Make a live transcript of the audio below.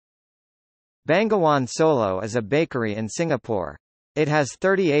Bengawan Solo is a bakery in Singapore. It has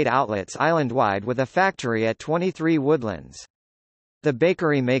 38 outlets island-wide with a factory at 23 Woodlands. The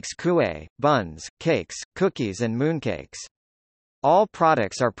bakery makes kueh, buns, cakes, cookies and mooncakes. All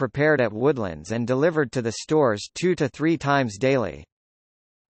products are prepared at Woodlands and delivered to the stores 2 to 3 times daily.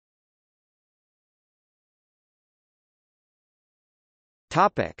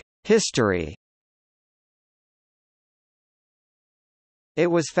 History. It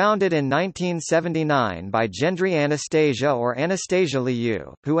was founded in 1979 by Gendry Anastasia or Anastasia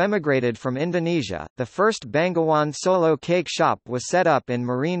Liu, who emigrated from Indonesia. The first Bengawan Solo cake shop was set up in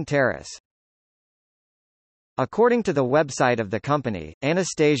Marine Terrace. According to the website of the company,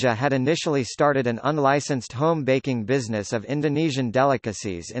 Anastasia had initially started an unlicensed home baking business of Indonesian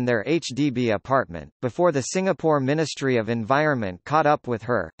delicacies in their HDB apartment, before the Singapore Ministry of Environment caught up with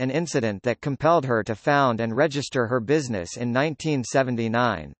her, an incident that compelled her to found and register her business in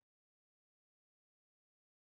 1979.